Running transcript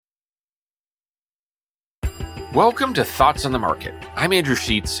Welcome to Thoughts on the Market. I'm Andrew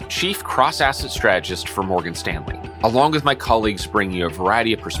Sheets, Chief Cross-Asset Strategist for Morgan Stanley. Along with my colleagues bringing you a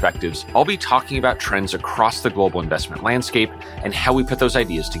variety of perspectives, I'll be talking about trends across the global investment landscape and how we put those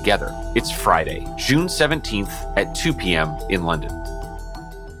ideas together. It's Friday, June 17th at 2 p.m. in London.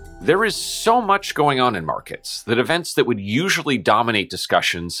 There is so much going on in markets that events that would usually dominate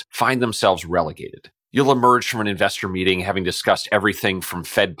discussions find themselves relegated. You'll emerge from an investor meeting having discussed everything from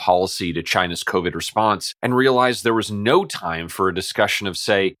Fed policy to China's COVID response and realize there was no time for a discussion of,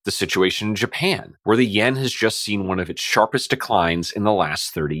 say, the situation in Japan, where the yen has just seen one of its sharpest declines in the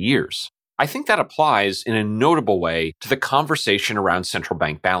last 30 years. I think that applies in a notable way to the conversation around central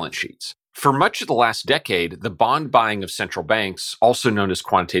bank balance sheets. For much of the last decade, the bond buying of central banks, also known as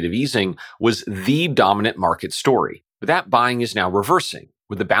quantitative easing, was the dominant market story. But that buying is now reversing,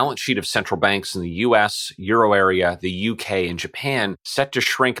 with the balance sheet of central banks in the US, Euro area, the UK, and Japan set to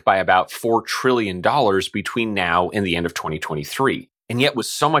shrink by about $4 trillion between now and the end of 2023. And yet with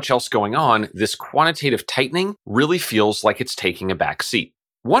so much else going on, this quantitative tightening really feels like it's taking a back seat.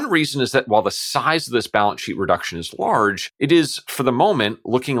 One reason is that while the size of this balance sheet reduction is large, it is, for the moment,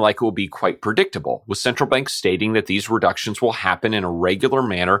 looking like it will be quite predictable, with central banks stating that these reductions will happen in a regular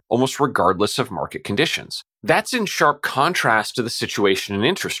manner almost regardless of market conditions. That's in sharp contrast to the situation in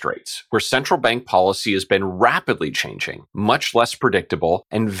interest rates, where central bank policy has been rapidly changing, much less predictable,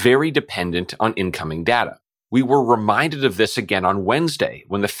 and very dependent on incoming data. We were reminded of this again on Wednesday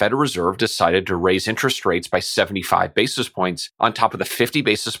when the Federal Reserve decided to raise interest rates by 75 basis points on top of the 50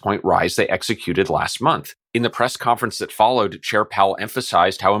 basis point rise they executed last month. In the press conference that followed, Chair Powell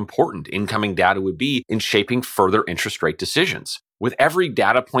emphasized how important incoming data would be in shaping further interest rate decisions. With every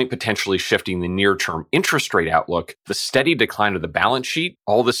data point potentially shifting the near-term interest rate outlook, the steady decline of the balance sheet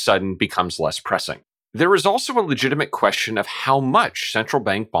all of a sudden becomes less pressing. There is also a legitimate question of how much central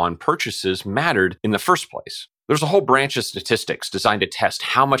bank bond purchases mattered in the first place. There's a whole branch of statistics designed to test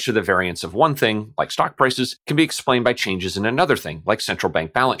how much of the variance of one thing, like stock prices, can be explained by changes in another thing, like central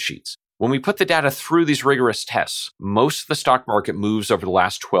bank balance sheets. When we put the data through these rigorous tests, most of the stock market moves over the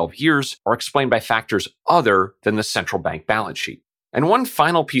last 12 years are explained by factors other than the central bank balance sheet. And one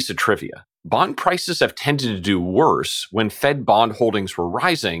final piece of trivia. Bond prices have tended to do worse when Fed bond holdings were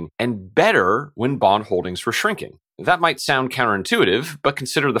rising and better when bond holdings were shrinking. That might sound counterintuitive, but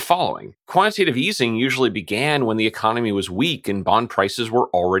consider the following. Quantitative easing usually began when the economy was weak and bond prices were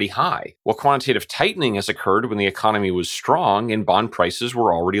already high, while quantitative tightening has occurred when the economy was strong and bond prices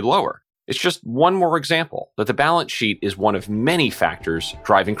were already lower. It's just one more example that the balance sheet is one of many factors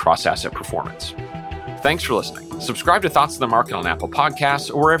driving cross-asset performance. Thanks for listening. Subscribe to Thoughts on the Market on Apple Podcasts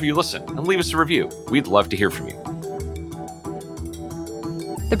or wherever you listen, and leave us a review. We'd love to hear from you.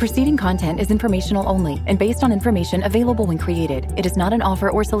 The preceding content is informational only and based on information available when created. It is not an offer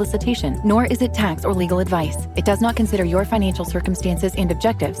or solicitation, nor is it tax or legal advice. It does not consider your financial circumstances and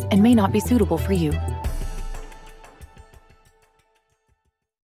objectives and may not be suitable for you.